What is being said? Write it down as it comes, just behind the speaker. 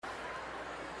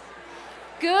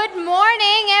Good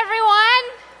morning, everyone.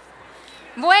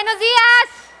 Buenos días.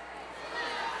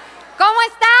 ¿Cómo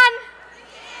están?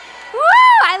 Woo,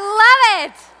 I love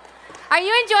it. Are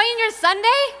you enjoying your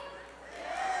Sunday?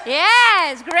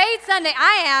 Yes, great Sunday.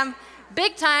 I am,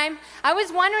 big time. I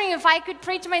was wondering if I could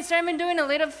preach my sermon doing a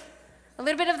little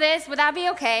bit of this. Would that be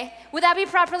okay? Would that be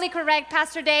properly correct,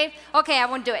 Pastor Dave? Okay, I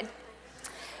won't do it.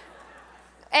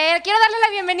 Quiero darle la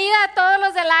bienvenida a todos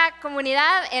los de la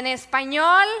comunidad en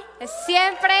español. Es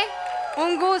siempre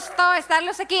un gusto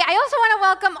estarlos aquí. I also want to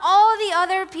welcome all the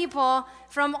other people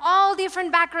from all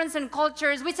different backgrounds and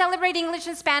cultures. We celebrate English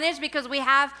and Spanish because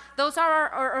those are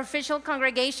our official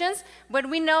congregations, but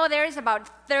we know there's about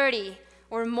 30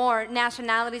 or more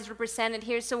nationalities represented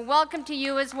here, so welcome to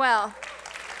you as well.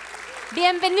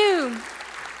 Bienvenue.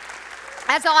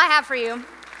 That's all I have for you.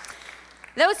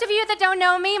 Those of you that don't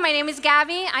know me, my name is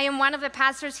Gabby. I am one of the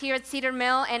pastors here at Cedar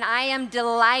Mill, and I am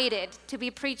delighted to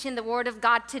be preaching the Word of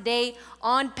God today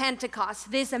on Pentecost,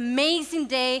 this amazing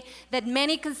day that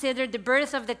many consider the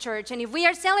birth of the church. And if we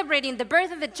are celebrating the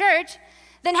birth of the church,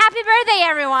 then happy birthday,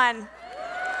 everyone.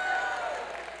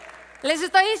 Les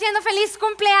estoy diciendo feliz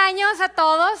cumpleaños a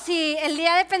todos y el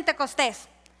día de Pentecostés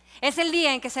es el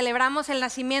día en que celebramos el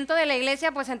nacimiento de la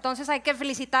iglesia, pues entonces hay que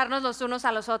felicitarnos los unos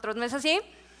a los otros, ¿no es así?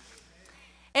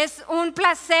 Es un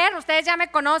placer, ustedes ya me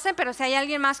conocen, pero si hay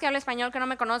alguien más que habla español que no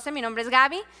me conoce, mi nombre es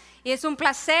Gaby, y es un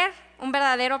placer, un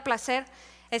verdadero placer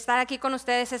estar aquí con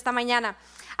ustedes esta mañana.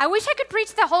 I wish I could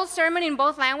preach the whole sermon in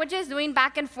both languages, doing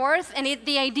back and forth, and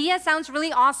the idea sounds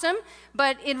really awesome,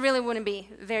 but it really wouldn't be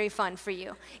very fun for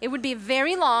you. It would be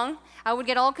very long, I would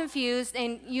get all confused,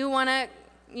 and you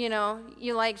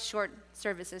like short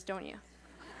services, don't you?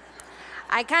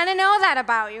 I kind of know that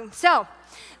about you. So,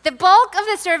 the bulk of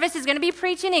the service is going to be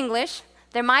preached in English.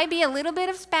 There might be a little bit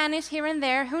of Spanish here and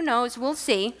there. Who knows? We'll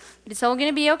see. But it's all going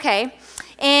to be okay.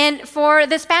 And for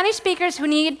the Spanish speakers who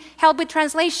need help with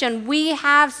translation, we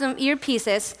have some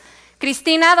earpieces.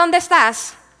 Cristina, ¿dónde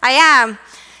estás? I am.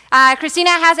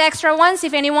 Cristina has extra ones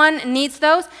if anyone needs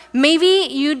those. Maybe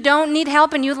you don't need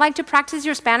help and you'd like to practice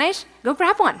your Spanish. Go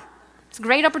grab one. It's a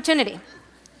great opportunity.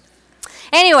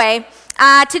 Anyway,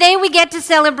 today we get to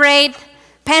celebrate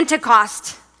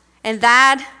Pentecost. And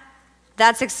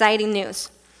that's exciting news.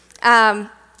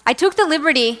 I took the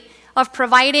liberty of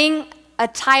providing a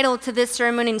title to this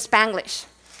sermon in Spanglish,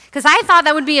 because I thought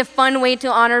that would be a fun way to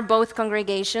honor both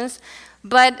congregations.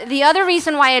 But the other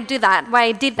reason why I did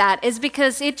that is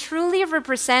because it truly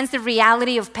represents the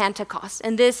reality of Pentecost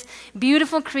and this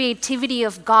beautiful creativity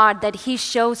of God that He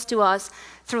shows to us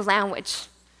through language.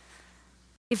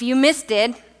 If you missed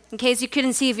it, in case you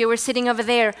couldn't see, if you were sitting over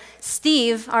there,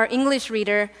 Steve, our English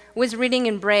reader, was reading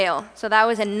in Braille. So that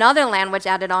was another language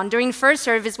added on. During first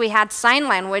service, we had sign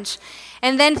language.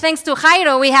 And then thanks to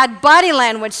Jairo, we had body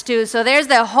language too. So there's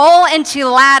the whole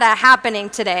enchilada happening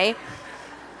today.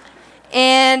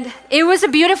 And it was a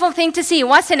beautiful thing to see,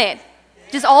 wasn't it?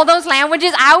 Just all those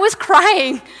languages. I was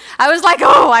crying. I was like,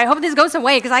 oh, I hope this goes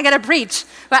away because I got to preach.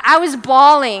 But I was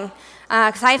bawling.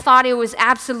 Because I thought it was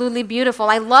absolutely beautiful.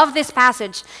 I love this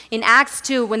passage in Acts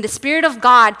 2 when the Spirit of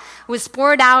God was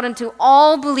poured out onto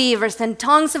all believers and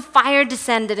tongues of fire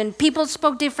descended and people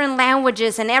spoke different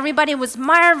languages and everybody was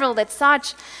marveled at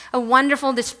such a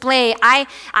wonderful display. I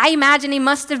imagine it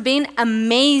must have been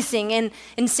amazing,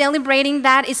 and celebrating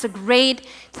that is a great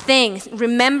thing.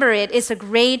 Remember it is a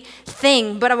great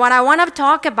thing. But what I want to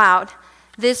talk about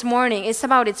this morning is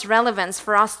about its relevance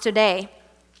for us today.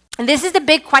 And this is the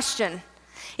big question.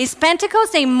 Is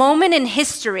Pentecost a moment in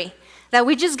history that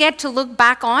we just get to look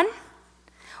back on?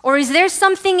 Or is there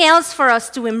something else for us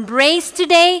to embrace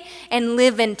today and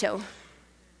live into?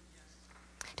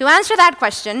 To answer that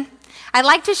question, I'd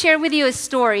like to share with you a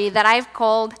story that I've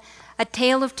called A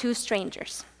Tale of Two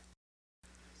Strangers.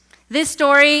 This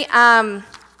story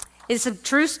is a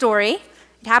true story.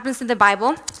 It happens in the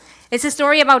Bible. It's a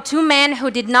story about two men who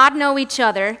did not know each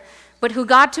other, but who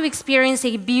got to experience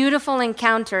a beautiful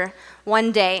encounter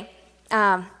one day.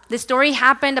 The story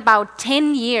happened about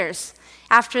 10 years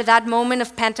after that moment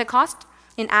of Pentecost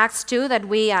in Acts 2 that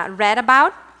we read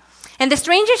about. And the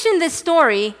strangers in this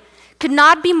story could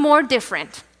not be more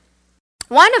different.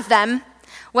 One of them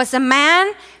was a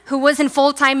man who was in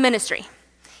full-time ministry.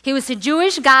 He was a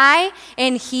Jewish guy,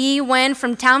 and he went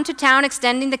from town to town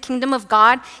extending the kingdom of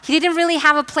God. He didn't really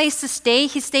have a place to stay.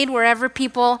 He stayed wherever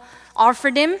people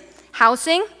offered him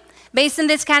housing. Based on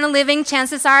this kind of living,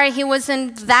 chances are he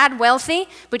wasn't that wealthy,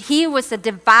 but he was a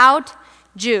devout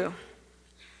Jew.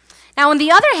 Now, on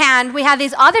the other hand, we have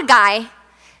this other guy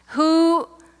who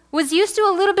was used to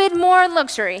a little bit more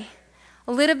luxury,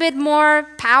 a little bit more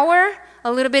power,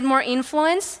 a little bit more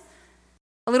influence.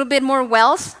 a little bit more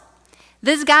wealth.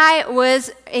 This guy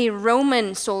was a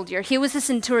Roman soldier. He was a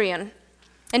centurion.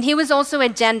 And he was also a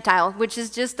Gentile, which is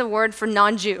just the word for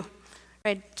non-Jew.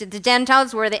 Right? The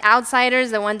Gentiles were the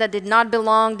outsiders, the ones that did not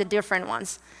belong, the different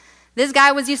ones. This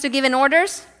guy was used to giving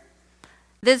orders.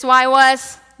 This guy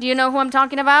was, do you know who I'm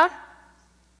talking about?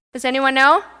 Does anyone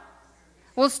know?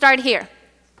 We'll start here.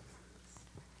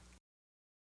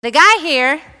 The guy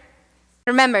here,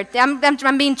 remember,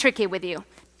 I'm being tricky with you.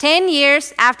 10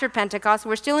 years after Pentecost,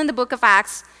 we're still in the book of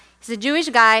Acts. He's a Jewish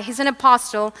guy, he's an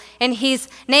apostle, and his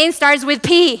name starts with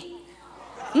P.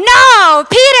 No,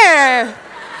 Peter!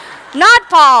 Not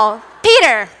Paul,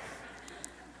 Peter.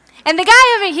 And the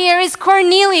guy over here is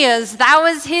Cornelius. That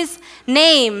was his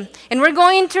name. And we're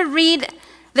going to read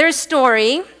their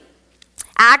story,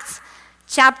 Acts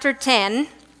chapter 10.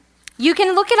 You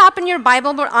can look it up in your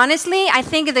Bible, but honestly, I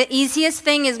think the easiest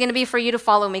thing is going to be for you to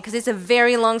follow me because it's a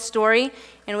very long story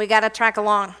and we got to track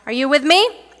along. Are you with me?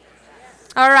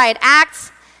 All right,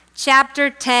 Acts chapter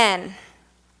 10.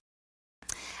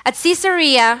 At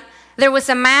Caesarea, there was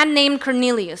a man named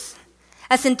Cornelius,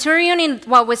 a centurion in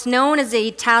what was known as the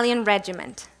Italian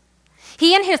regiment.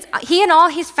 He and all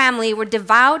his family were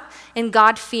devout and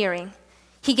God-fearing.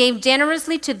 He gave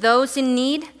generously to those in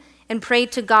need and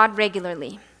prayed to God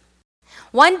regularly.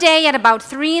 One day at about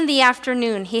 3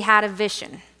 p.m, he had a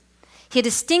vision. He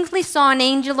distinctly saw an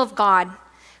angel of God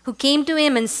who came to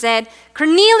him and said,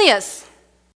 "Cornelius!"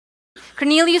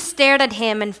 Cornelius stared at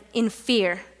him in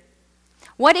fear.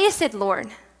 "What is it,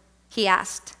 Lord?" he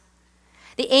asked.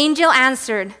 The angel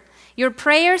answered, "Your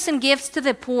prayers and gifts to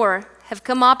the poor have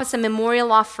come up as a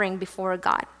memorial offering before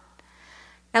God.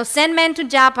 Now send men to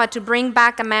Joppa to bring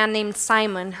back a man named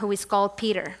Simon, who is called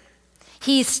Peter.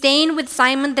 He is staying with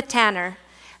Simon the tanner,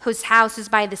 whose house is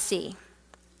by the sea."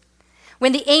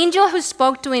 When the angel who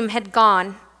spoke to him had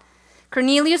gone,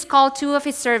 Cornelius called 2 of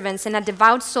his servants and a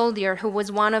devout soldier who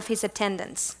was one of his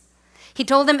attendants. He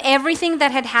told them everything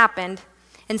that had happened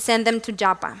and sent them to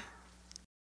Joppa.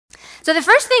 So the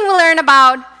first thing we learn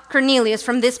about Cornelius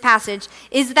from this passage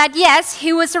is that, yes,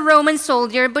 he was a Roman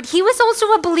soldier, but he was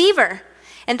also a believer.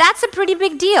 And that's a pretty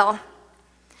big deal.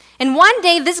 And one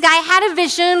day, this guy had a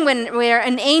vision where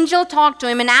an angel talked to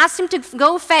him and asked him to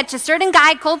go fetch a certain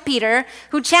guy called Peter,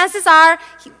 who chances are,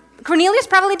 Cornelius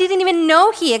probably didn't even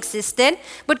know he existed,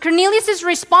 but Cornelius'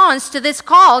 response to this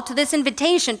call, to this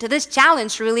invitation, to this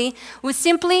challenge really, was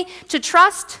simply to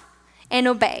trust and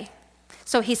obey.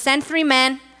 So he sent 3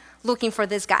 men looking for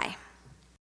this guy.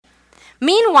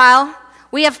 Meanwhile,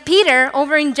 we have Peter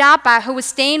over in Joppa who was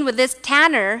staying with this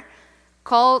tanner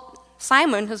called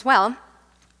Simon as well.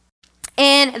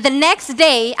 And the next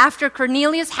day, after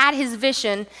Cornelius had his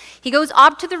vision, he goes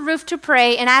up to the roof to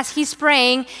pray, and as he's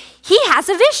praying, he has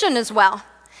a vision as well.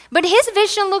 But his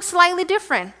vision looks slightly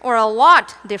different, or a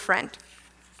lot different.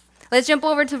 Let's jump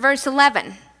over to verse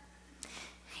 11.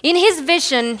 In his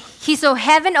vision, he saw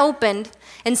heaven opened,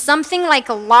 and something like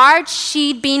a large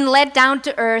sheet being let down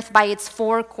to earth by its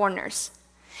 4 corners.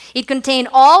 It contained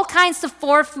all kinds of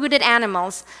 4-footed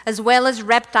animals, as well as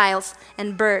reptiles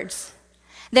and birds.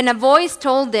 Then a voice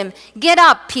told him, "Get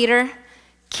up, Peter,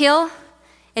 kill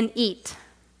and eat."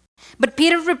 But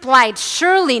Peter replied,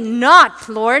 "Surely not,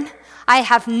 Lord. I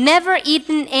have never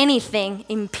eaten anything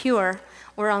impure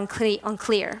or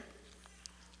unclear."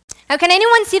 Now, can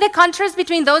anyone see the contrast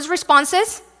between those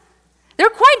responses? They're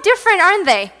quite different, aren't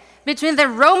they? Between the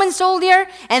Roman soldier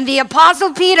and the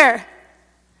Apostle Peter.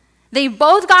 They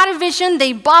both got a vision.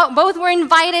 They both were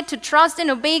invited to trust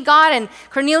and obey God. And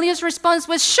Cornelius' response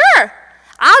was, "Sure,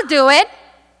 I'll do it."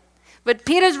 But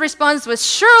Peter's response was,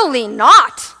 "Surely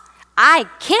not. I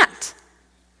can't."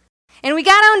 And we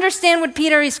got to understand what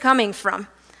Peter is coming from.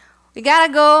 We got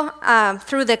to go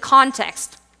through the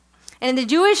context. And in the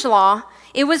Jewish law,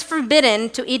 it was forbidden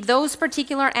to eat those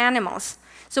particular animals.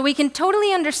 So we can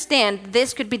totally understand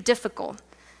this could be difficult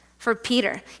for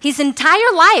Peter. His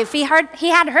entire life, he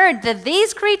had heard that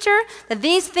these creatures, that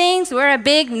these things were a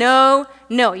big no.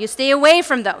 You stay away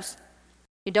from those.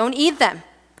 You don't eat them.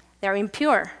 They're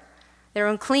impure. They're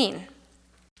unclean.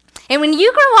 And when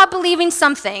you grow up believing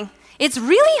something, it's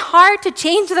really hard to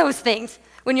change those things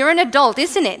when you're an adult,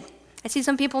 isn't it? I see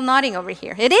some people nodding over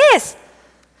here. It is.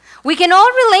 We can all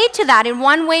relate to that in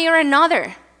one way or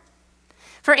another.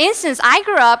 For instance, I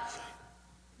grew up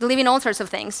believing all sorts of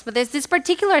things, but there's this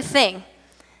particular thing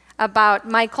about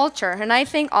my culture, and I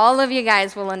think all of you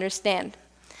guys will understand.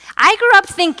 I grew up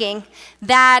thinking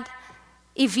that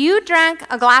if you drank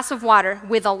a glass of water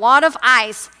with a lot of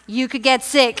ice, you could get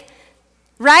sick,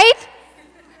 right?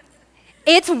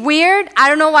 It's weird. I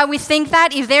don't know why we think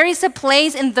that. If there is a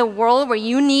place in the world where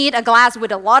you need a glass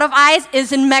with a lot of ice,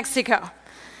 it's in Mexico.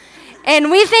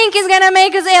 And we think it's going to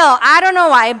make us ill. I don't know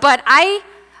why, but I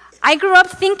grew up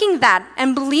thinking that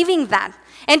and believing that.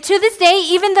 And to this day,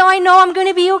 even though I know I'm going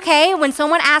to be okay, when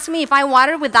someone asks me if I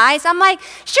water with ice, I'm like,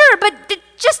 sure, but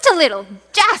just a little,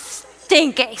 just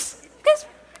in case. Because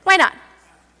why not?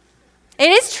 It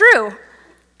is true.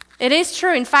 It is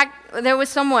true. In fact, there was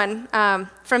someone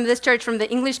from this church, from the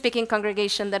English-speaking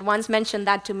congregation, that once mentioned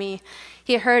that to me.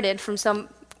 He heard it from some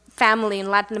family in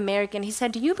Latin America, and he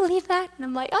said, do you believe that? And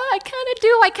I'm like, oh, I kind of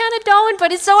do, I kind of don't,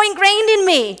 but it's so ingrained in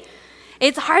me.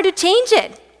 It's hard to change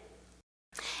it.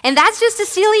 And that's just a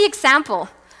silly example.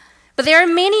 But there are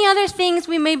many other things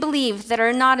we may believe that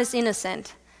are not as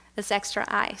innocent as extra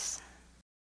ice.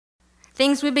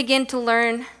 Things we begin to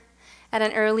learn at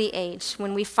an early age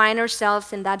when we find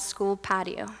ourselves in that school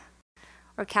patio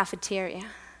or cafeteria.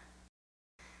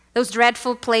 Those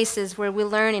dreadful places where we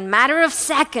learn in a matter of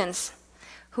seconds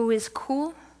who is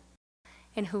cool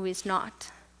and who is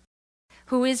not,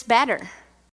 who is better,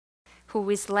 who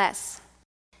is less,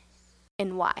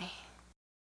 and why.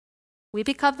 We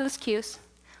pick up those cues,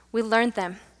 we learn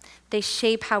them. They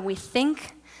shape how we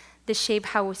think, they shape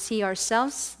how we see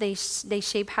ourselves, they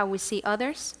shape how we see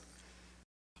others.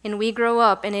 And we grow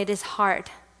up, and it is hard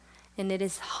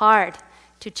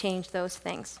to change those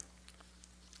things.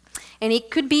 And it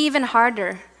could be even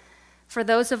harder for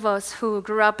those of us who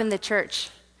grew up in the church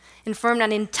and formed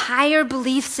an entire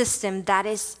belief system that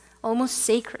is almost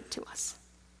sacred to us.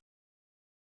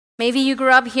 Maybe you grew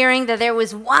up hearing that there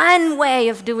was one way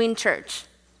of doing church.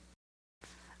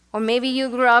 Or maybe you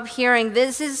grew up hearing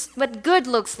this is what good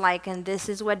looks like and this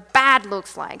is what bad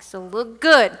looks like, so look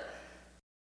good.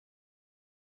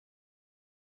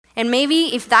 And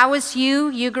maybe if that was you,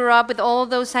 you grew up with all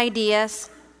those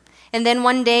ideas, and then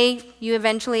one day you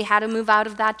eventually had to move out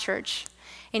of that church,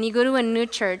 and you go to a new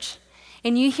church,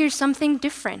 and you hear something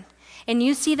different, and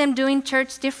you see them doing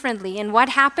church differently, and what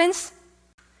happens?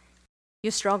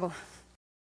 You struggle.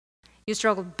 You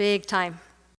struggle big time.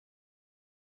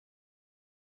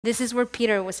 This is where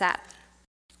Peter was at.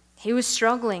 He was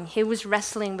struggling. He was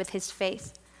wrestling with his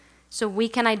faith. So we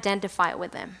can identify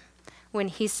with him when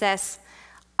he says,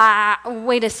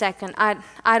 wait a second,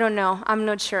 I don't know, I'm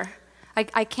not sure.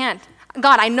 I can't.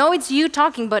 God, I know it's you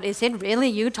talking, but is it really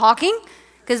you talking?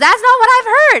 Because that's not what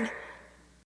I've heard.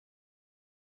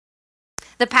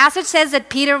 The passage says that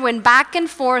Peter went back and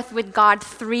forth with God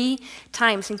 3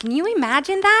 times. And can you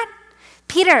imagine that?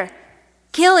 Peter,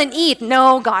 kill and eat.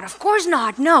 No, God, of course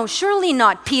not. No, surely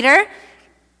not. Peter,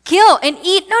 kill and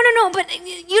eat. No, but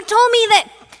you told me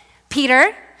that.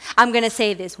 Peter, I'm going to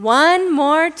say this one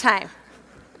more time.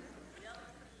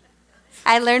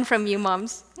 I learned from you,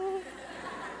 moms.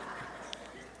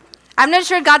 I'm not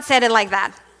sure God said it like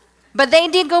that. But they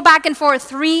did go back and forth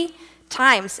 3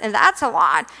 times, and that's a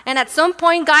lot. And at some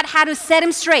point, God had to set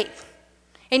him straight.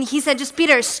 And he said, just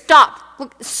Peter, stop.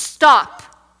 Look, stop.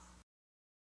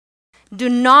 Do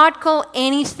not call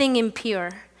anything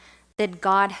impure that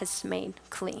God has made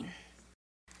clean.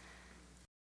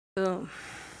 Boom.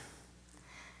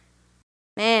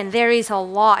 Man, there is a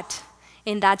lot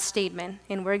in that statement,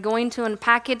 and we're going to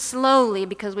unpack it slowly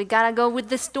because we gotta go with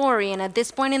the story. And at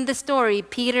this point in the story,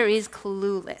 Peter is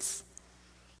clueless.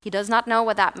 He does not know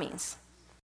what that means.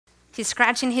 He's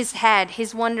scratching his head.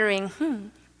 He's wondering,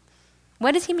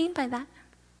 what does he mean by that?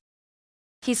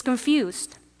 He's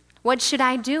confused. What should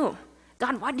I do?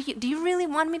 God, do you really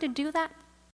want me to do that?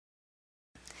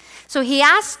 So he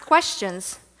asks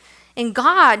questions, and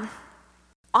God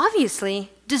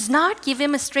obviously does not give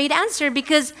him a straight answer,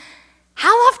 because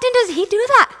how often does he do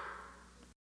that?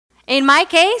 In my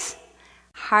case,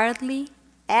 hardly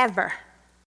ever.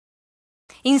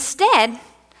 Instead,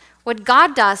 what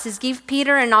God does is give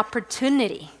Peter an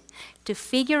opportunity to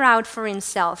figure out for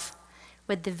himself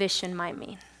what the vision might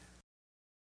mean.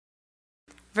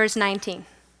 Verse 19.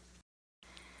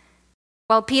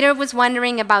 While Peter was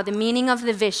wondering about the meaning of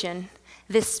the vision,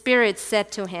 the Spirit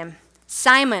said to him,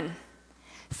 Simon,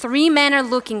 3 men are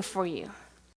looking for you.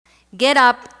 Get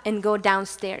up and go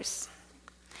downstairs.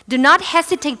 Do not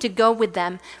hesitate to go with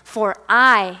them, for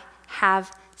I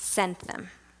have sent them.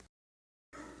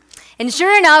 And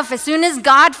sure enough, as soon as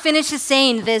God finishes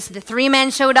saying this, the 3 men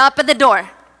showed up at the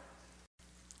door.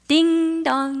 Ding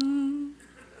dong.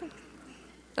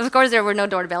 Of course, there were no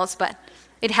doorbells, but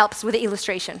it helps with the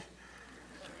illustration.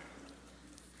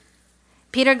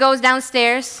 Peter goes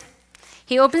downstairs.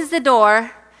 He opens the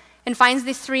door and finds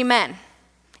these 3 men,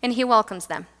 and he welcomes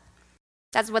them.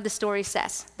 That's what the story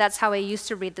says. That's how I used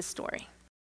to read the story.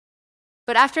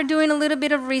 But after doing a little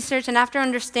bit of research and after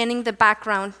understanding the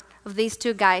background of these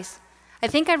 2 guys, I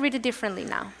think I read it differently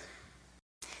now.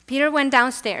 Peter went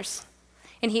downstairs,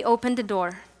 and he opened the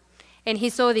door, and he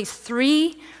saw these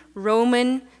 3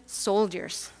 Roman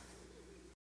soldiers.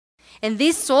 And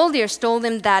these soldiers told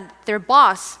him that their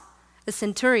boss, the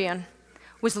centurion,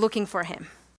 was looking for him.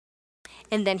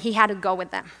 And then he had to go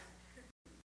with them.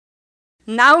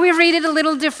 Now we read it a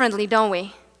little differently, don't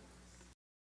we?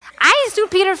 I assume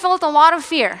Peter felt a lot of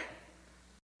fear.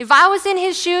 If I was in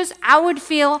his shoes, I would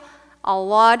feel a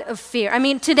lot of fear. I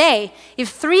mean, today, if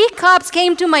 3 cops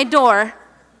came to my door,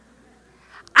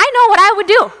 I know what I would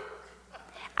do.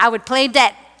 I would play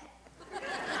dead.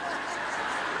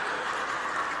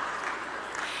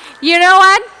 You know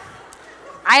what?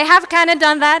 I have kind of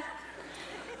done that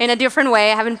in a different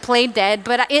way. I haven't played dead,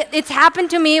 but it's happened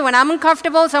to me when I'm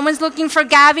uncomfortable. Someone's looking for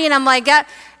Gabby, and I'm like,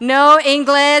 no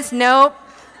English, nope,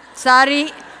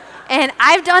 sorry. And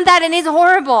I've done that, and it's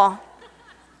horrible.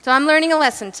 So I'm learning a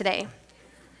lesson today.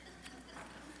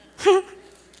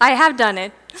 I have done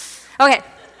it. Okay.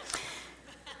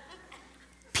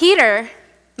 Peter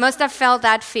must have felt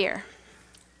that fear.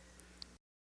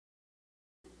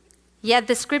 Yet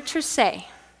the scriptures say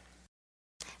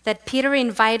that Peter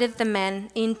invited the men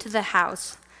into the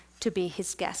house to be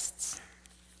his guests.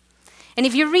 And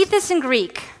if you read this in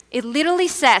Greek, it literally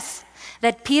says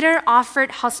that Peter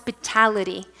offered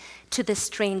hospitality to the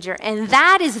stranger. And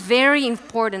that is very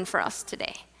important for us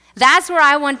today. That's where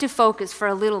I want to focus for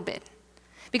a little bit.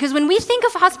 Because when we think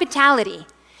of hospitality,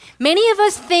 many of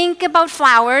us think about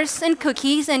flowers and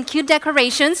cookies and cute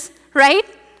decorations, right?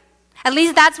 At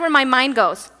least that's where my mind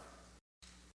goes.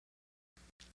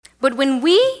 But when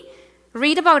we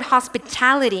read about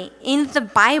hospitality in the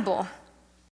Bible,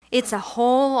 it's a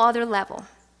whole other level.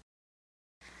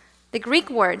 The Greek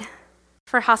word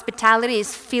for hospitality is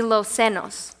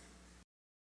philoxenos.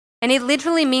 And it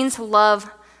literally means love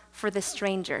for the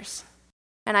strangers.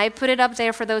 And I put it up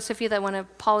there for those of you that want to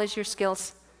polish your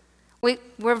skills.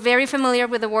 We're very familiar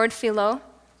with the word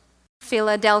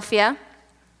Philadelphia.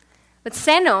 But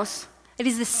xenos, it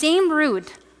is the same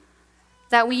root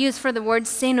that we use for the word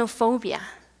xenophobia.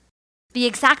 The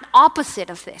exact opposite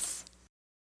of this.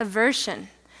 Aversion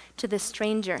to the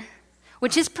stranger,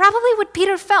 which is probably what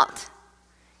Peter felt.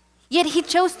 Yet he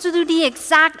chose to do the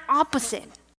exact opposite.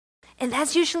 And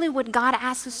that's usually what God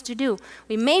asks us to do.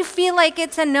 We may feel like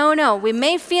it's a no-no. We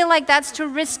may feel like that's too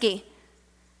risky.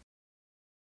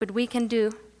 But we can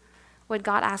do what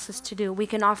God asks us to do. We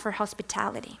can offer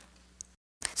hospitality.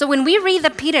 So when we read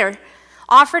that Peter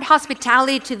offered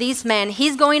hospitality to these men,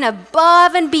 he's going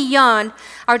above and beyond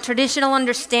our traditional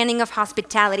understanding of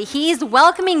hospitality. He is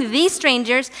welcoming these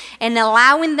strangers and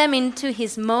allowing them into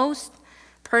his most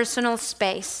personal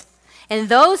space. And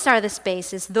those are the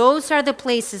spaces, those are the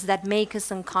places that make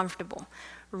us uncomfortable,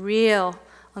 real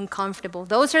uncomfortable.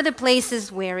 Those are the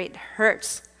places where it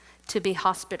hurts to be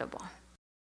hospitable.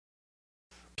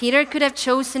 Peter could have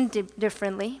chosen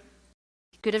differently.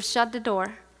 He could have shut the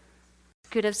door.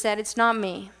 Could have said, it's not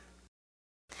me.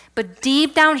 But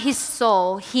deep down his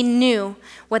soul, he knew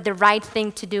what the right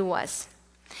thing to do was.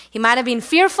 He might have been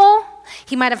fearful.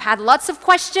 He might have had lots of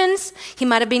questions. He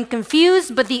might have been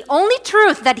confused. But the only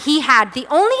truth that he had, the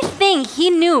only thing he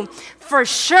knew for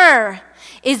sure,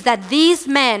 is that these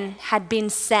men had been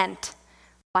sent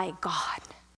by God.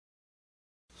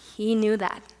 He knew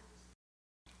that.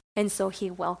 And so he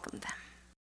welcomed them.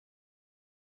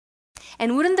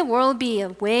 And wouldn't the world be a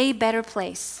way better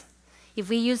place if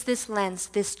we use this lens,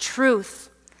 this truth,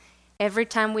 every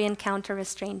time we encounter a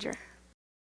stranger?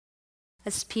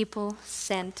 As people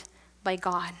sent by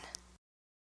God.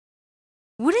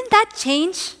 Wouldn't that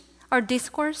change our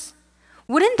discourse?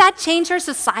 Wouldn't that change our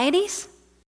societies?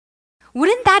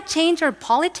 Wouldn't that change our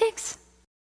politics?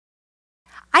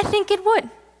 I think it would.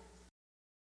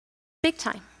 Big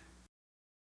time.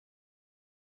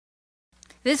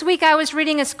 This week I was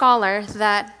reading a scholar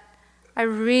that I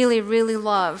really, really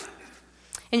love.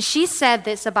 And she said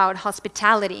this about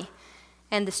hospitality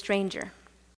and the stranger.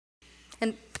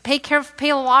 And pay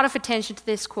a lot of attention to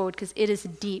this quote because it is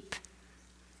deep.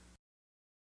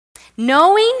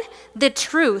 Knowing the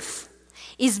truth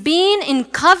is being in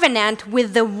covenant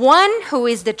with the one who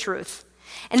is the truth,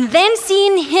 and then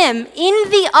seeing him in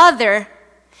the other,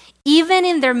 even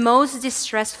in their most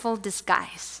distressful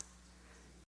disguise.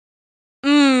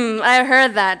 I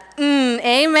heard that.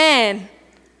 Amen.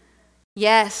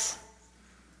 Yes.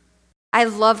 I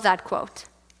love that quote.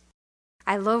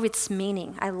 I love its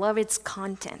meaning. I love its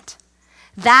content.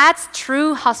 That's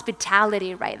true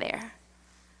hospitality right there.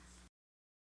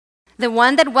 The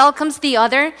one that welcomes the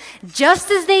other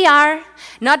just as they are,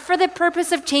 not for the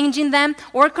purpose of changing them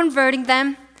or converting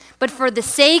them, but for the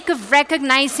sake of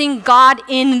recognizing God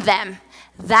in them.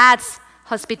 That's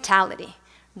hospitality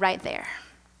right there.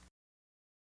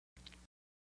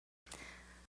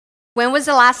 When was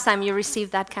the last time you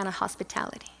received that kind of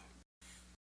hospitality?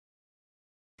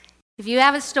 If you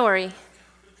have a story,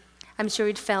 I'm sure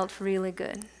it felt really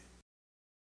good.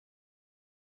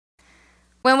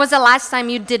 When was the last time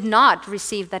you did not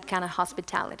receive that kind of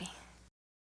hospitality?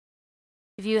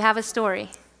 If you have a story,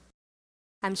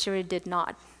 I'm sure it did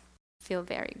not feel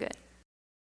very good.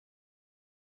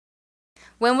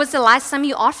 When was the last time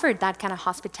you offered that kind of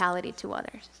hospitality to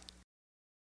others?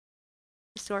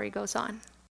 The story goes on,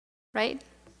 right?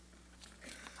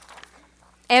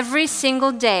 Every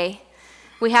single day,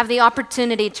 we have the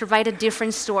opportunity to write a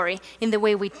different story in the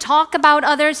way we talk about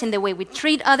others, in the way we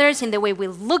treat others, in the way we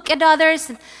look at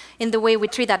others, in the way we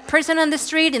treat that person on the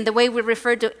street, in the way we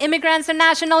refer to immigrants on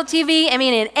national TV. I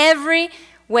mean, in every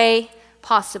way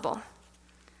possible.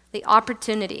 The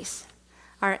opportunities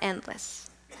are endless.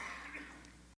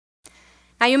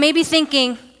 Now you may be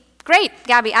thinking, great,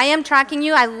 Gabby, I am tracking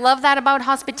you. I love that about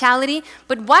hospitality.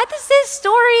 But what does this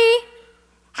story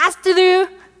has to do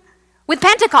with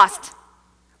Pentecost?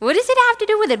 What does it have to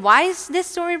do with it? Why is this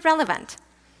story relevant?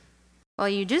 Well,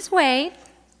 you just wait,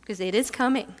 because it is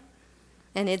coming.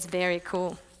 And it's very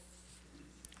cool.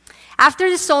 After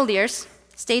the soldiers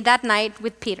stayed that night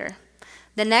with Peter,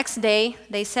 the next day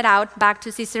they set out back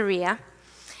to Caesarea.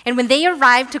 And when they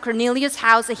arrived to Cornelius'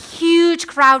 house, a huge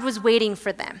crowd was waiting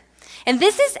for them. And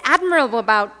this is admirable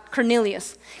about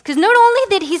Cornelius, because not only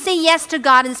did he say yes to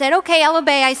God and said, okay, I'll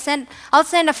obey, I'll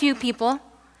send a few people,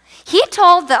 he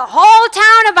told the whole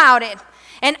town about it.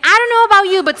 And I don't know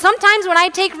about you, but sometimes when I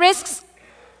take risks,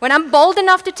 when I'm bold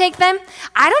enough to take them,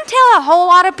 I don't tell a whole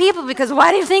lot of people, because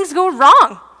what if things go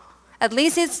wrong? At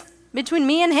least it's between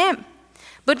me and him.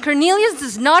 But Cornelius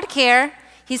does not care.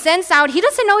 He sends out, he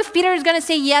doesn't know if Peter is going to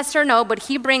say yes or no, but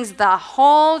he brings the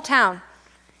whole town,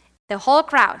 the whole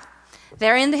crowd.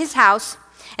 They're in his house,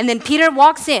 and then Peter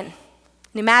walks in. And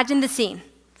imagine the scene.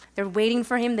 They're waiting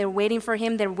for him, they're waiting for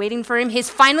him, they're waiting for him. He's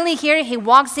finally here, he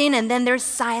walks in, and then there's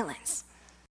silence.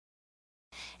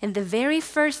 And the very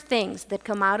first things that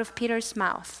come out of Peter's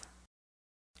mouth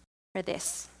are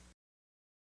this.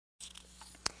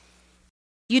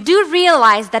 You do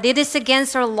realize that it is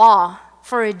against our law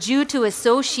for a Jew to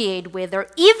associate with or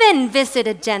even visit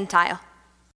a Gentile.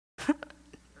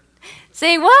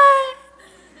 Say what?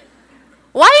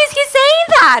 Why is he saying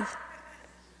that?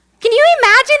 Can you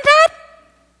imagine that?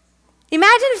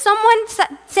 Imagine if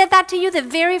someone said that to you, the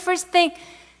very first thing.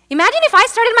 Imagine if I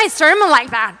started my sermon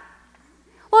like that.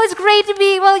 Well, it's great to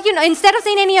be, instead of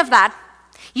saying any of that,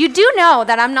 you do know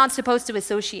that I'm not supposed to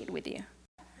associate with you.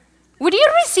 Would you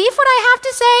receive what I have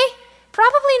to say?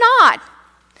 Probably not.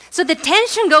 So the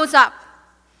tension goes up,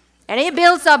 and it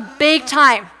builds up big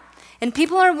time. And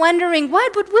people are wondering,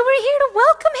 what? But we were here to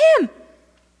welcome him.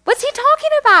 What's he talking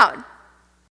about?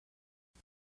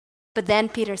 But then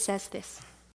Peter says this.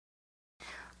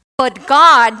 But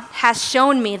God has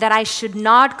shown me that I should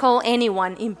not call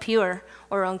anyone impure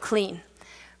or unclean.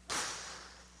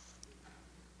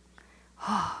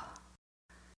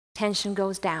 Tension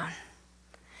goes down,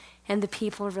 and the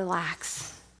people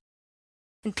relax.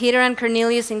 And Peter and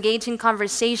Cornelius engage in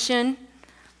conversation,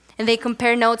 and they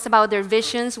compare notes about their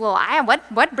visions. Well,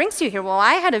 what brings you here? Well,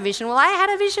 I had a vision. Well, I had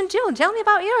a vision too. Tell me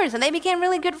about yours. And they became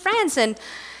really good friends, and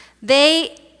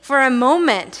they, for a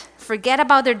moment, forget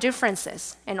about their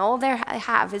differences, and all they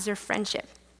have is their friendship.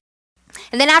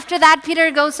 And then after that,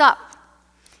 Peter goes up.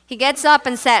 He gets up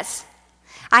and says,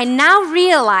 I now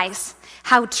realize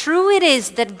how true it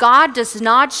is that God does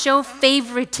not show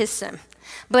favoritism,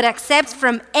 but accepts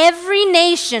from every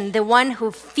nation the one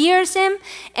who fears him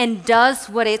and does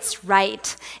what is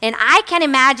right. And I can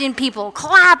imagine people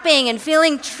clapping and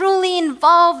feeling truly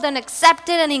involved and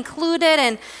accepted and included,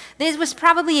 and this was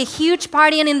probably a huge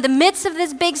party, and in the midst of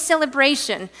this big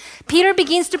celebration, Peter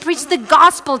begins to preach the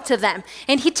gospel to them,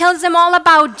 and he tells them all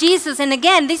about Jesus. And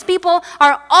again, these people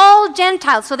are all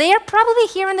Gentiles, so they are probably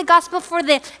hearing the gospel for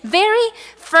the very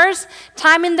first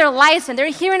time in their lives, and they're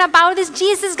hearing about this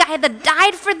Jesus guy that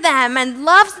died for them and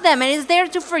loves them and is there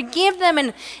to forgive them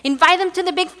and invite them to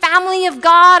the big family of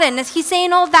God. And as he's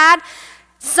saying all that,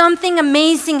 something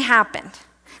amazing happened.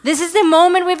 This is the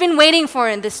moment we've been waiting for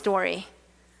in this story.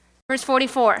 Verse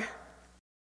 44.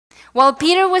 While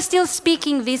Peter was still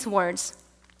speaking these words,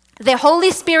 the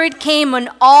Holy Spirit came on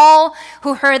all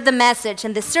who heard the message,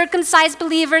 and the circumcised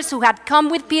believers who had come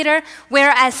with Peter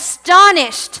were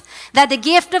astonished that the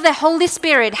gift of the Holy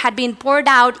Spirit had been poured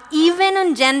out even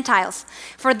on Gentiles,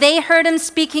 for they heard him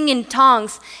speaking in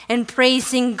tongues and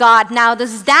praising God. Now,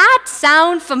 does that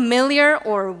sound familiar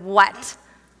or what?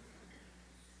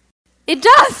 It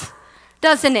does,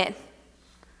 doesn't it?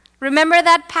 Remember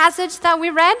that passage that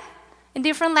we read in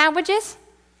different languages?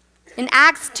 In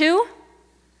Acts 2,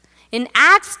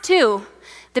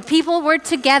 the people were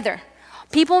together.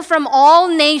 People from all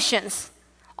nations,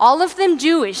 all of them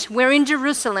Jewish, were in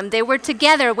Jerusalem. They were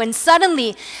together when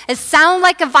suddenly a sound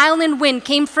like a violent wind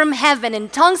came from heaven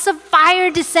and tongues of fire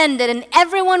descended and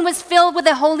everyone was filled with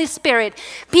the Holy Spirit.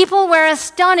 People were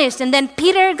astonished, and then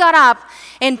Peter got up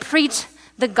and preached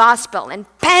the gospel, and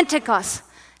Pentecost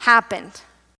happened.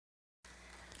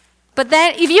 But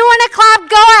then, if you want to clap,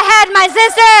 go ahead, my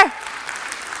sister.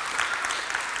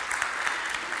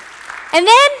 And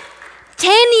then,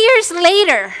 10 years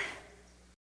later,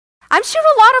 I'm sure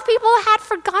a lot of people had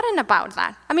forgotten about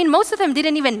that. I mean, most of them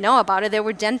didn't even know about it. They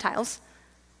were Gentiles.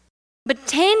 But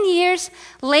 10 years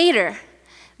later,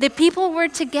 the people were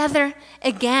together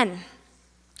again.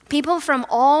 People from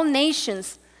all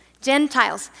nations,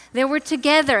 Gentiles, they were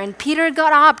together, and Peter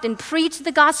got up and preached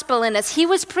the gospel, and as he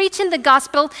was preaching the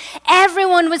gospel,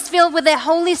 everyone was filled with the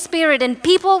Holy Spirit, and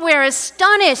people were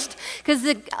astonished because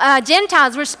the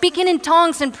Gentiles were speaking in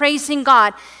tongues and praising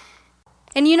God.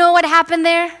 And you know what happened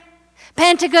there?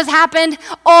 Pentecost happened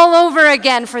all over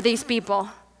again for these people.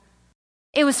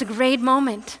 It was a great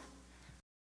moment,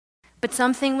 but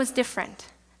something was different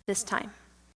this time.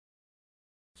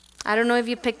 I don't know if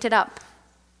you picked it up.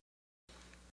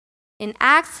 In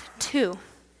Acts 2,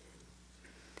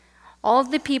 all of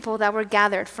the people that were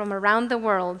gathered from around the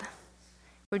world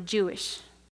were Jewish,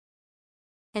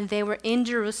 and they were in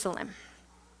Jerusalem,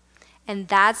 and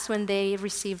that's when they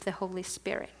received the Holy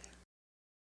Spirit.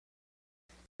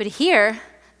 But here,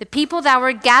 the people that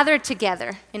were gathered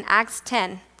together in Acts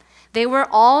 10, they were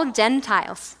all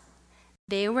Gentiles.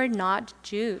 They were not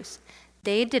Jews.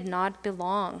 They did not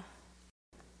belong.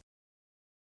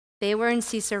 They were in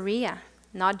Caesarea,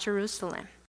 not Jerusalem.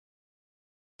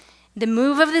 The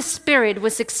move of the Spirit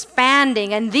was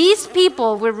expanding, and these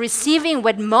people were receiving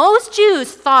what most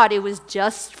Jews thought it was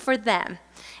just for them.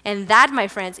 And that, my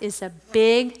friends, is a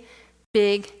big,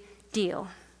 big deal.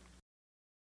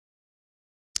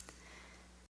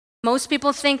 Most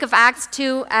people think of Acts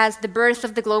 2 as the birth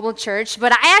of the global church,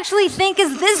 but I actually think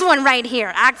it's this one right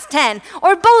here, Acts 10,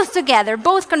 or both together,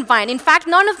 both combined. In fact,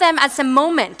 none of them as a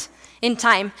moment in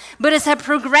time, but as a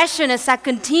progression, as a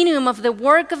continuum of the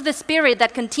work of the Spirit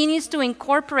that continues to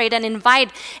incorporate and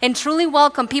invite and truly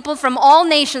welcome people from all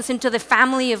nations into the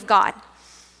family of God.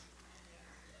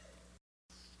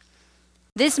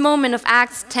 This moment of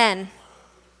Acts 10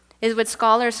 is what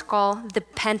scholars call the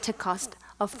Pentecost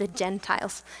of the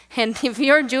Gentiles. And if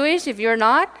you're Jewish, if you're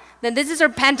not, then this is our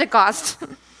Pentecost.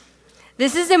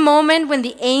 This is the moment when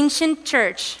the ancient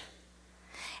church,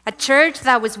 a church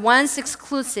that was once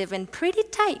exclusive and pretty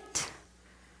tight,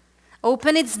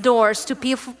 opened its doors to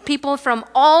people from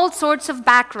all sorts of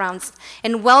backgrounds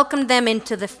and welcomed them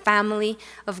into the family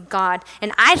of God.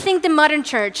 And I think the modern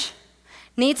church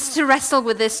needs to wrestle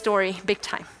with this story big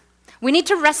time. We need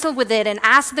to wrestle with it and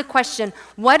ask the question,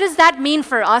 what does that mean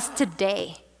for us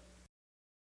today?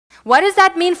 What does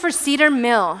that mean for Cedar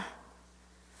Mill?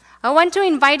 I want to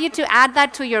invite you to add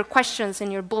that to your questions in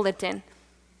your bulletin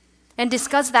and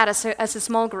discuss that as a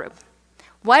small group.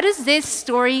 What does this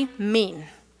story mean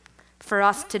for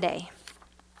us today?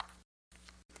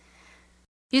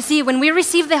 You see, when we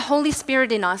receive the Holy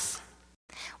Spirit in us,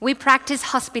 we practice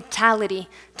hospitality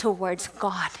towards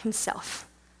God Himself.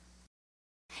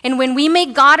 And when we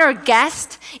make God our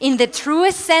guest in the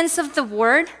truest sense of the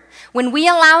word, when we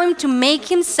allow Him to make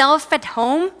Himself at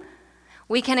home,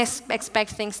 we can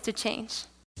expect things to change.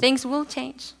 Things will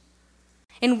change.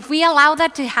 And if we allow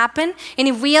that to happen, and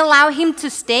if we allow Him to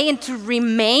stay and to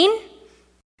remain,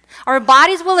 our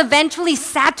bodies will eventually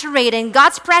saturate, and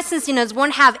God's presence in us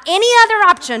won't have any other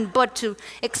option but to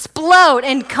explode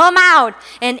and come out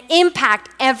and impact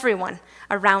everyone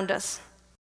around us.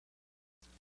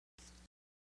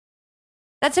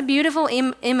 That's a beautiful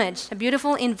image, a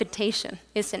beautiful invitation,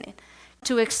 isn't it?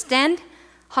 To extend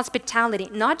hospitality,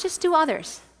 not just to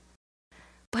others,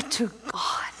 but to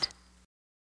God.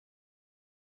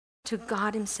 To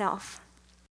God Himself.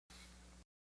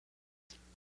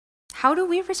 How do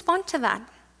we respond to that?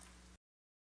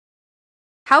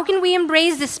 How can we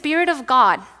embrace the Spirit of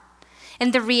God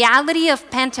and the reality of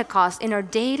Pentecost in our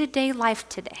day-to-day life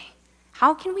today?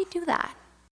 How can we do that?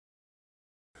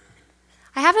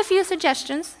 I have a few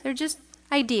suggestions. They're just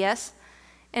ideas,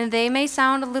 and they may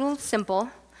sound a little simple,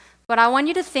 but I want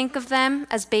you to think of them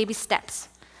as baby steps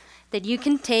that you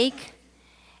can take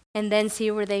and then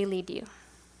see where they lead you.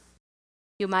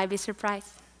 You might be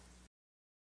surprised.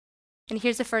 And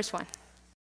here's the first one.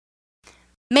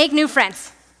 Make new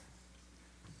friends.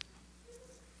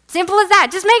 Simple as that.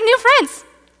 Just make new friends.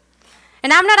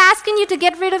 And I'm not asking you to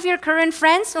get rid of your current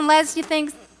friends unless you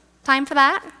think time for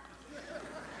that.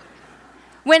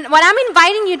 what I'm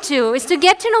inviting you to is to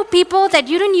get to know people that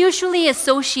you don't usually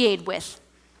associate with.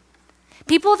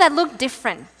 People that look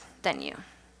different than you.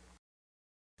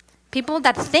 People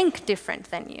that think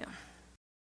different than you.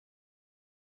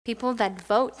 People that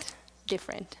vote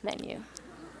different than you.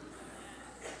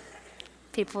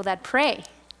 People that pray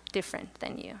different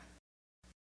than you.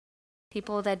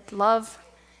 People that love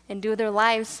and do their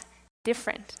lives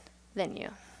different than you.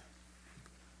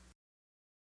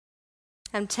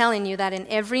 I'm telling you that in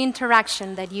every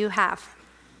interaction that you have,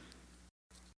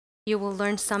 you will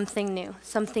learn something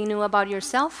new about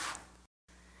yourself,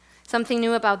 something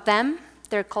new about them,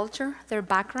 their culture, their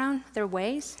background, their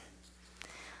ways,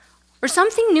 or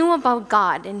something new about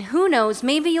God. And who knows,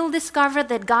 maybe you'll discover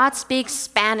that God speaks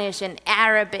Spanish and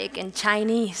Arabic and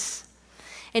Chinese.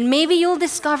 And maybe you'll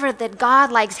discover that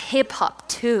God likes hip hop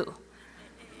too.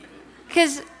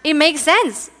 Because it makes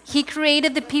sense. He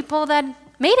created the people that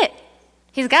made it.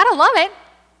 He's got to love it.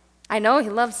 I know he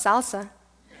loves salsa.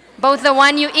 Both the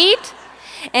one you eat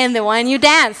and the one you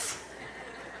dance.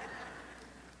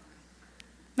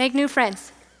 Make new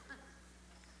friends.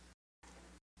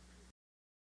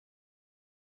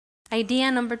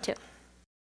 Idea number 2.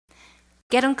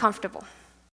 Get uncomfortable.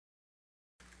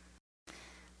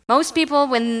 Most people,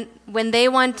 when they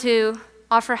want to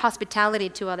offer hospitality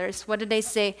to others, what do they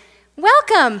say?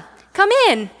 Welcome, come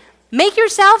in, make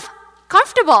yourself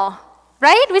comfortable,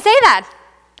 right? We say that.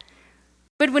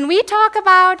 But when we talk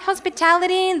about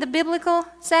hospitality in the biblical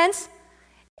sense,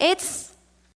 it's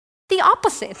the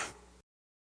opposite.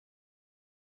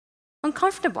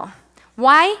 Uncomfortable.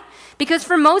 Why? Because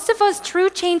for most of us, true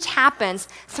change happens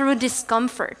through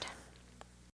discomfort.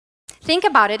 Think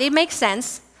about it. It makes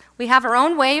sense. We have our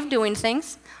own way of doing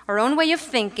things, our own way of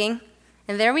thinking,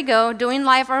 and there we go, doing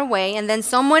life our way, and then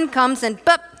someone comes and,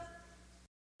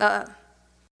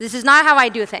 this is not how I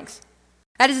do things.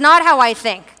 That is not how I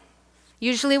think.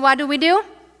 Usually what do?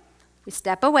 We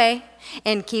step away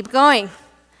and keep going.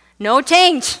 No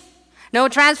change, no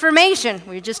transformation.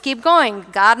 We just keep going.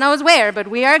 God knows where, but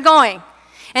we are going.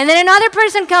 And then another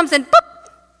person comes and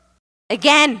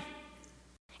again.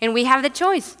 And we have the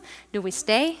choice. Do we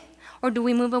stay or do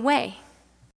we move away?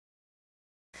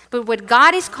 But what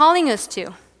God is calling us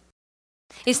to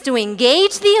is to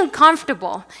engage the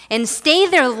uncomfortable and stay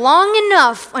there long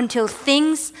enough until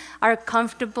things are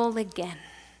comfortable again.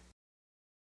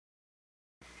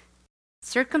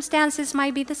 Circumstances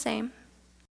might be the same,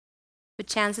 but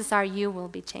chances are you will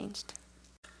be changed.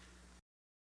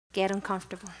 Get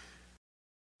uncomfortable.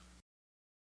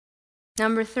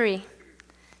 Number 3,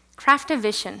 craft a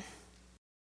vision.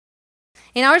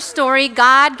 In our story,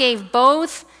 God gave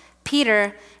both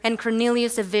Peter and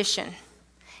Cornelius a vision.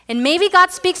 And maybe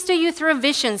God speaks to you through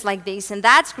visions like these, and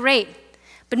that's great.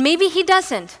 But maybe he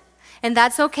doesn't, and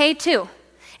that's okay too.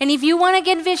 And if you want to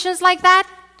get visions like that,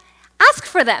 ask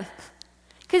for them,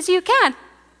 because you can.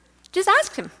 Just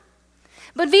ask him.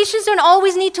 But visions don't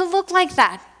always need to look like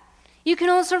that. You can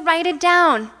also write it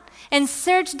down and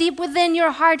search deep within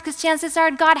your heart, because chances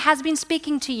are God has been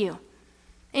speaking to you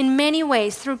in many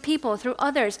ways, through people, through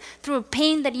others, through a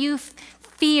pain that you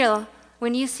feel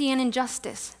when you see an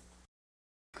injustice.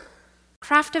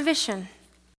 Craft a vision.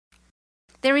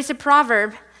 There is a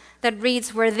proverb that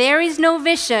reads, where there is no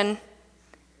vision,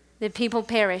 the people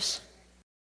perish.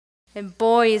 And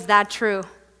boy, is that true.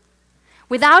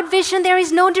 Without vision, there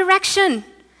is no direction,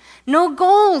 no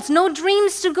goals, no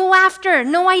dreams to go after,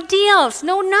 no ideals,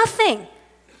 no nothing.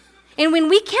 And when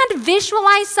we can't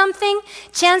visualize something,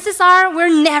 chances are we're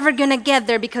never going to get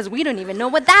there because we don't even know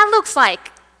what that looks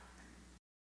like.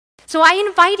 So I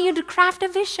invite you to craft a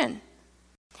vision.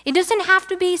 It doesn't have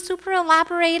to be super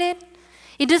elaborated.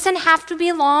 It doesn't have to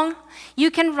be long.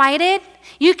 You can write it.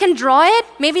 You can draw it.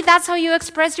 Maybe that's how you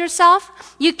express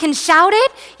yourself. You can shout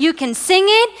it. You can sing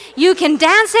it. You can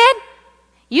dance it.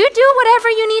 You do whatever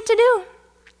you need to do.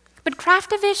 But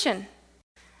craft a vision.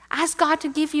 Ask God to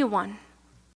give you one.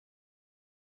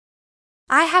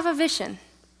 I have a vision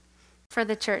for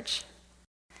the church.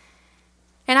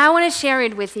 And I want to share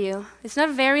it with you. It's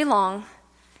not very long.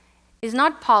 It's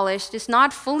not polished. It's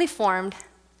not fully formed.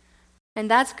 And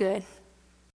that's good,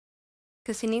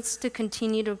 because it needs to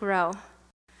continue to grow.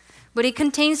 But it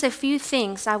contains a few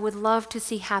things I would love to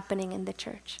see happening in the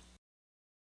church.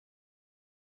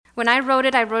 When I wrote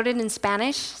it in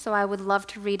Spanish, so I would love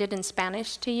to read it in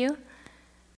Spanish to you.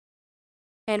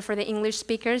 And for the English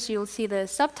speakers, you'll see the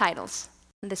subtitles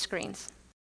on the screens.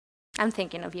 I'm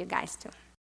thinking of you guys too.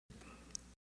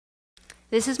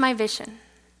 This is my vision.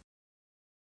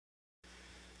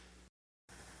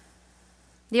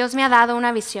 Dios me ha dado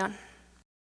una visión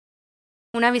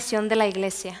de la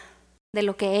iglesia, de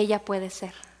lo que ella puede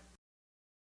ser.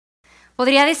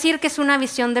 Podría decir que es una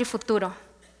visión del futuro,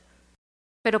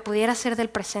 pero pudiera ser del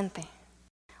presente,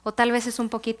 o tal vez es un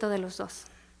poquito de los dos.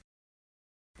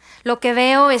 Lo que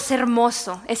veo es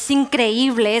hermoso, es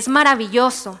increíble, es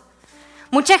maravilloso.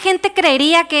 Mucha gente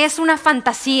creería que es una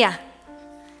fantasía,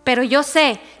 pero yo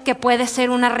sé que puede ser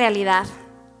una realidad.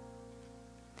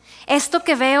 Esto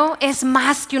que veo es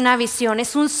más que una visión,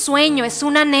 es un sueño, es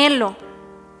un anhelo.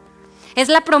 Es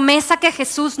la promesa que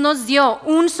Jesús nos dio,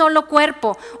 un solo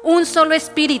cuerpo, un solo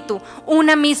espíritu,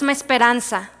 una misma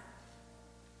esperanza.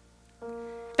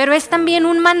 Pero es también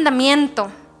un mandamiento.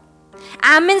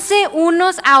 Ámense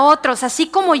unos a otros, así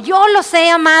como yo los he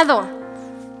amado.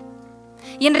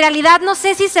 Y en realidad no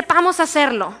sé si sepamos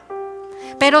hacerlo,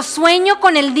 pero sueño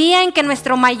con el día en que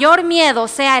nuestro mayor miedo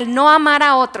sea el no amar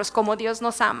a otros como Dios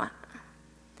nos ama.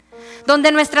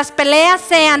 Donde nuestras peleas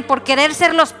sean por querer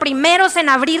ser los primeros en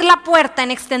abrir la puerta,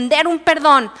 en extender un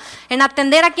perdón, en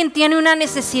atender a quien tiene una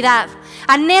necesidad.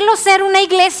 Anhelo ser una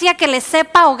iglesia que les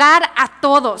sepa hogar a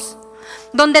todos,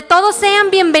 donde todos sean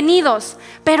bienvenidos,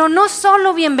 pero no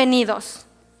solo bienvenidos,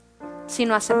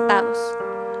 sino aceptados.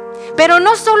 Pero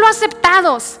no solo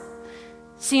aceptados,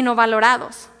 sino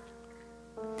valorados.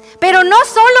 Pero no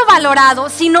solo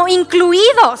valorados, sino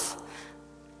incluidos.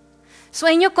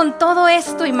 Sueño con todo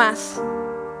esto y más.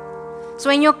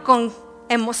 Sueño con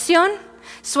emoción,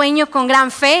 sueño con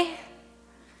gran fe.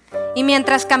 Y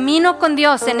mientras camino con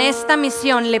Dios en esta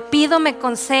misión, le pido me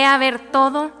conceda ver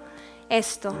todo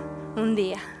esto un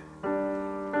día.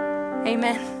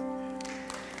 Amén.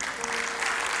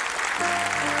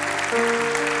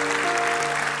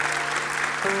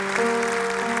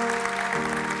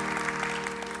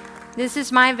 This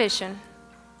is my vision.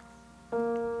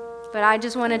 But I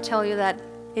just want to tell you that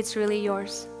it's really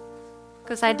yours.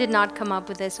 Because I did not come up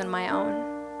with this on my own.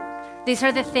 These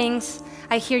are the things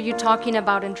I hear you talking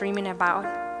about and dreaming about.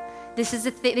 These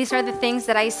are the things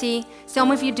that I see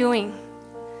some of you doing.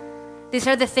 These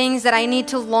are the things that I need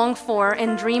to long for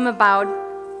and dream about.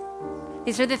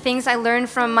 These are the things I learned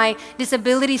from my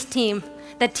disabilities team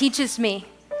that teaches me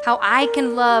how I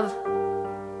can love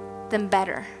them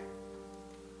better.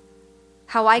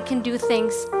 How I can do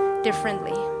things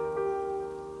differently.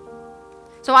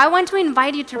 So I want to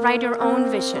invite you to write your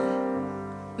own vision.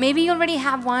 Maybe you already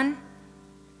have one.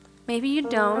 Maybe you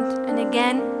don't. And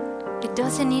again, it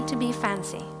doesn't need to be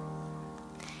fancy.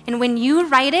 And when you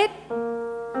write it,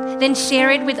 then share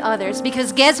it with others.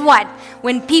 Because guess what?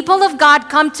 When people of God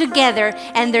come together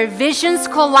and their visions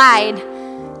collide,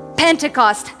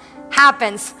 Pentecost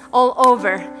happens all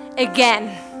over again.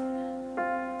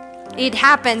 It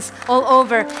happens all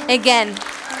over again.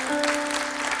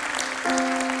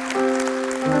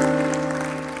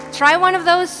 Try one of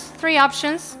those 3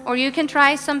 options, or you can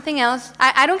try something else.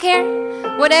 I don't care.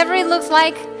 Whatever it looks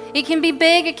like, it can be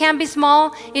big, it can be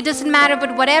small, it doesn't matter.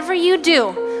 But whatever you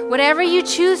do, whatever you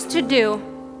choose to do,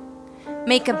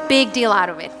 make a big deal out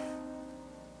of it.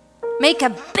 Make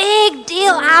a big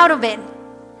deal out of it.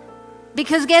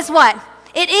 Because guess what?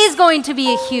 It is going to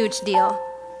be a huge deal.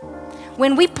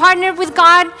 When we partner with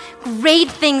God, great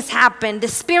things happen. The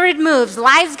Spirit moves,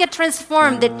 lives get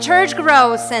transformed, the church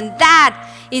grows, and that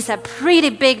is a pretty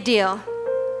big deal.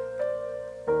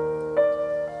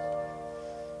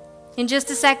 In just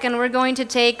a second, we're going to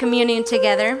take communion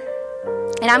together.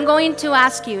 And I'm going to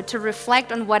ask you to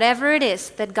reflect on whatever it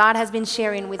is that God has been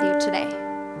sharing with you today.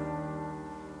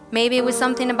 Maybe it was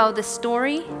something about the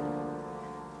story.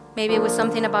 Maybe it was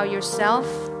something about yourself.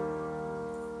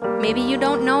 Maybe you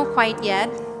don't know quite yet,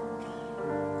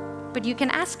 but you can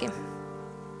ask Him.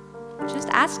 Just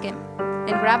ask Him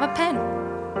and grab a pen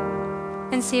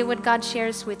and see what God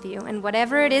shares with you. And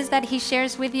whatever it is that He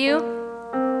shares with you,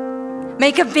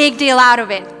 make a big deal out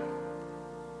of it.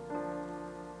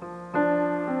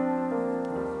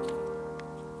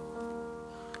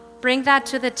 Bring that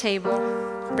to the table.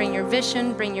 Bring your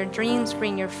vision, bring your dreams,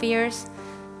 bring your fears,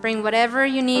 bring whatever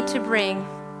you need to bring,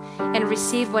 and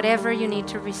receive whatever you need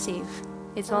to receive.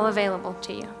 It's all available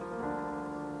to you.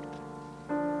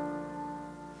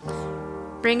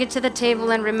 Bring it to the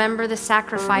table and remember the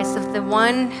sacrifice of the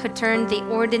one who turned the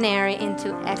ordinary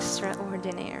into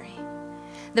extraordinary.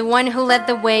 The one who led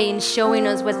the way in showing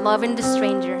us what loving the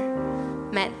stranger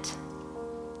meant.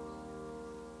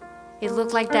 It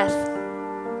looked like death.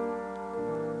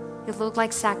 It looked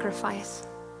like sacrifice.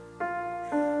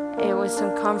 It was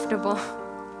uncomfortable.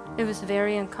 It was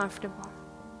very uncomfortable.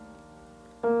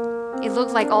 It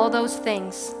looked like all those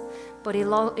things, but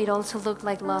it also looked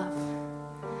like love,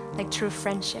 like true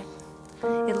friendship.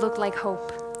 It looked like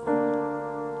hope.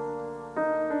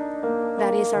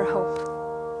 That is our hope.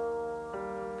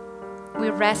 We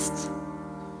rest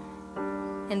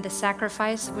in the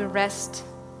sacrifice. We rest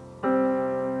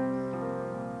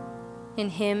in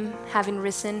Him having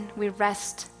risen. We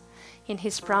rest in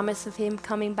His promise of Him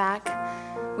coming back.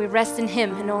 We rest in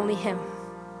Him and only Him.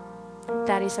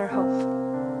 That is our hope.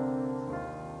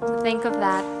 So think of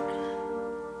that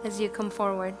as you come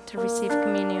forward to receive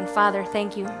communion. Father,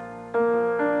 thank you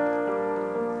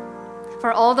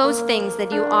for all those things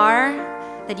that you are,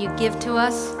 that you give to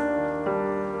us,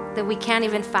 that we can't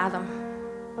even fathom.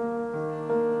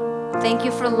 Thank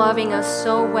you for loving us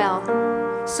so well.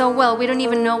 So well, we don't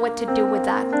even know what to do with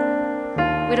that.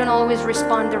 We don't always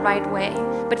respond the right way,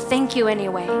 but thank you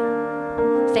anyway.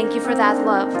 Thank you for that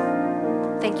love.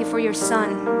 Thank you for your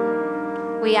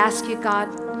Son. We ask you,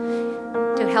 God,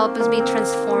 to help us be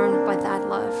transformed by that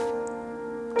love,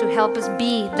 to help us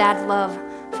be that love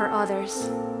for others.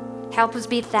 Help us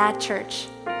be that church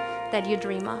that you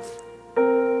dream of.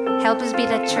 Help us be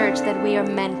that church that we are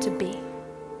meant to be.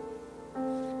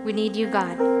 We need you,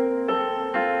 God.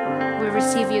 We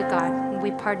receive you, God, and we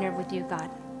partner with you, God.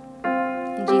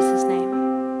 In Jesus' name,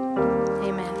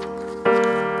 amen.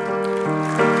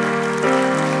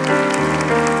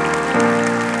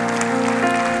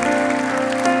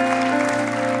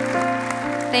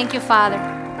 Thank you, Father.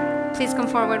 Please come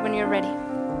forward when you're ready.